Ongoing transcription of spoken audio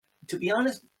To be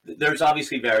honest, there's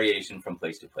obviously variation from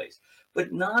place to place,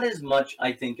 but not as much,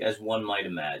 I think, as one might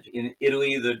imagine. In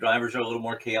Italy, the drivers are a little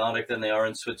more chaotic than they are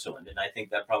in Switzerland, and I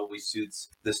think that probably suits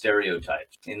the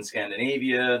stereotypes. In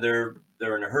Scandinavia, they're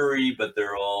in a hurry, but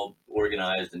they're all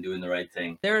organized and doing the right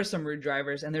thing. There are some rude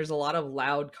drivers, and there's a lot of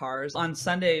loud cars on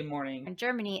Sunday morning. In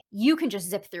Germany, you can just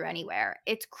zip through anywhere.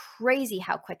 It's crazy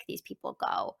how quick these people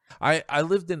go. I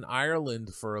lived in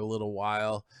Ireland for a little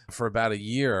while, for about a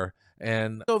year.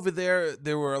 And over there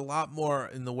were a lot more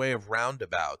in the way of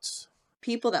roundabouts.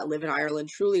 People that live in Ireland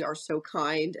truly are so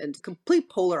kind and complete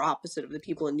polar opposite of the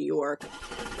people in New York.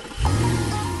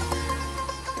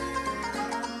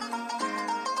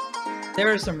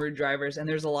 There are some rude drivers, and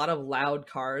there's a lot of loud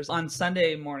cars. On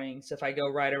Sunday mornings, if I go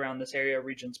right around this area,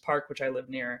 Regent's Park, which I live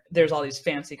near, there's all these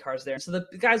fancy cars there. So the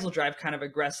guys will drive kind of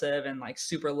aggressive and like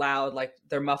super loud, like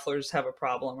their mufflers have a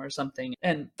problem or something.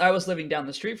 And I was living down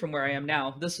the street from where I am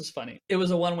now. This is funny. It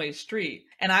was a one-way street.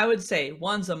 And I would say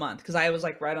once a month, because I was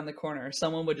like right on the corner,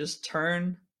 someone would just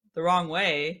turn the wrong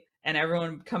way and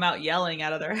everyone would come out yelling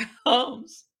out of their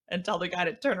homes and tell the guy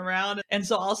to turn around. And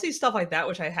so I'll see stuff like that,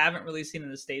 which I haven't really seen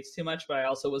in the States too much, but I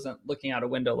also wasn't looking out a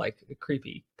window like a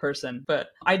creepy person. But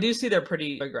I do see they're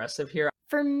pretty aggressive here.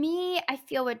 For me, I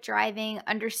feel with driving,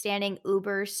 understanding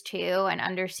Ubers too, and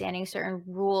understanding certain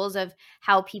rules of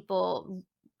how people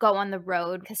go on the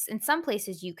road, because in some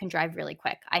places you can drive really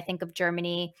quick. I think of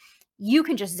Germany, you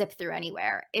can just zip through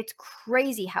anywhere. It's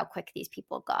crazy how quick these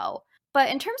people go. But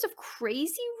in terms of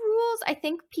crazy rules, I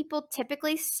think people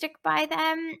typically stick by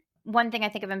them. One thing I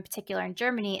think of in particular in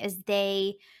Germany is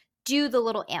they do the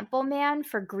little ample man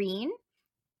for green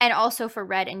and also for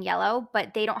red and yellow,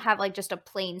 but they don't have like just a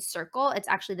plain circle. It's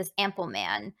actually this ample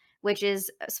man, which is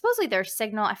supposedly their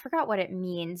signal. I forgot what it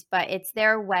means, but it's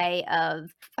their way of,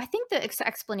 I think the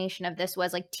explanation of this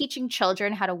was like teaching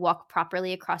children how to walk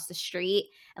properly across the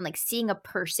street and like seeing a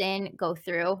person go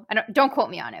through. Don't quote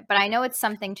me on it, but I know it's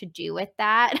something to do with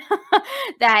that,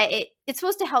 that it's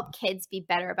supposed to help kids be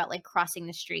better about like crossing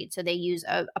the street. So they use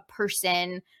a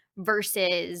person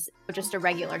versus just a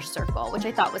regular circle, which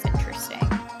I thought was interesting.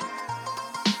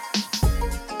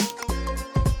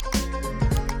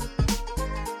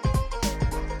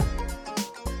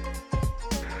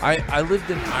 I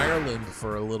lived in Ireland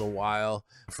for a little while,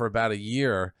 for about a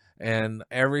year, and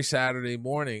every Saturday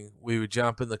morning we would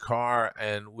jump in the car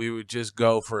and we would just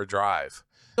go for a drive.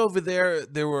 Over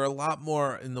there were a lot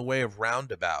more in the way of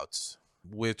roundabouts,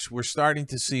 which we're starting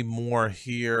to see more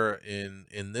here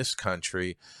in this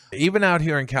country. Even out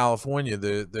here in California,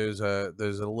 there's a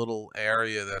little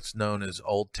area that's known as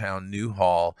Old Town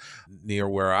Newhall near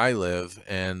where I live,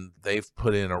 and they've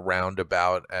put in a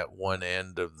roundabout at one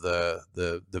end of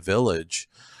the village.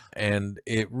 And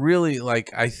it really,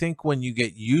 like, I think when you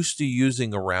get used to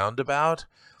using a roundabout,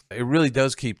 it really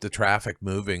does keep the traffic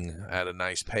moving at a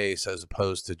nice pace as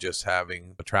opposed to just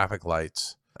having traffic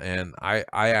lights. And I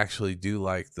actually do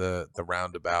like the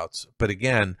roundabouts. But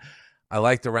again, I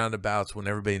like the roundabouts when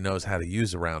everybody knows how to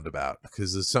use a roundabout,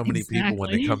 because there's so many people when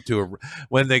they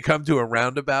come to a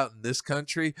roundabout in this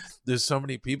country, there's so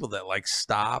many people that like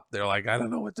stop. They're like, I don't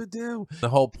know what to do. The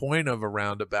whole point of a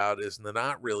roundabout is to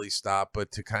not really stop,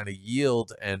 but to kind of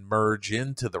yield and merge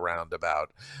into the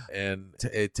roundabout. And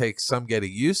it takes some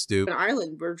getting used to. In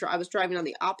Ireland, I was driving on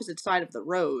the opposite side of the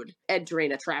road,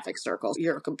 entering a traffic circle.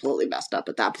 You're completely messed up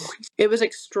at that point. It was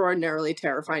extraordinarily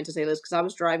terrifying, to say this, because I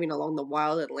was driving along the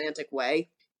wild Atlantic way.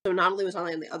 So not only was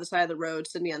I on the other side of the road,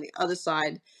 sitting on the other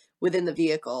side within the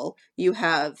vehicle, you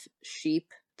have sheep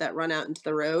that run out into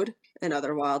the road and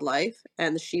other wildlife,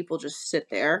 and the sheep will just sit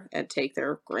there and take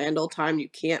their grand old time. You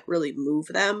can't really move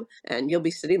them, and you'll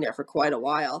be sitting there for quite a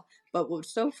while. But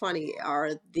what's so funny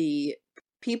are the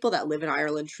people that live in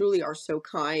Ireland truly are so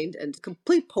kind and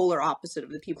complete polar opposite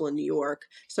of the people in New York.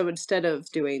 So instead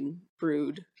of doing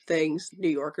rude things New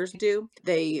Yorkers do,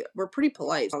 they were pretty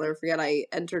polite. I'll never forget, I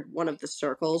entered one of the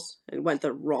circles and went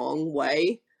the wrong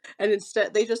way, and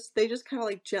instead they just kind of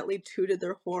like gently tooted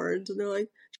their horns, and they're like,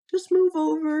 just move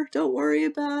over, don't worry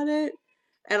about it.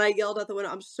 And I yelled out the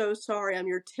window, I'm so sorry, I'm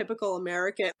your typical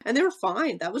American. And they were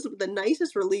fine. That was the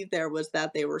nicest relief there, was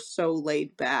that they were so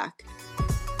laid back.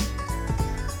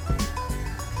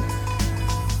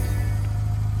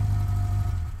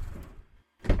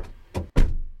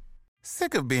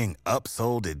 Sick of being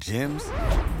upsold at gyms?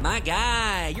 My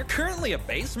guy, you're currently a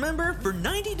base member? For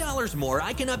 $90 more,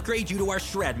 I can upgrade you to our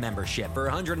Shred membership. For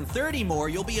 $130 more,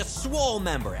 you'll be a Swole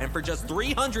member. And for just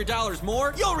 $300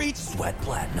 more, you'll reach Sweat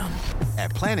Platinum. At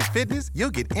Planet Fitness,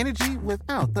 you'll get energy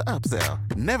without the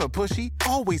upsell. Never pushy,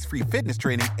 always free fitness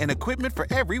training and equipment for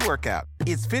every workout.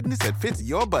 It's fitness that fits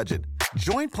your budget.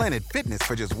 Join Planet Fitness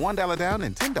for just $1 down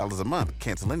and $10 a month.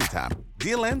 Cancel anytime.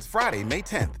 Deal ends Friday, May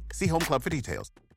 10th. See Home Club for details.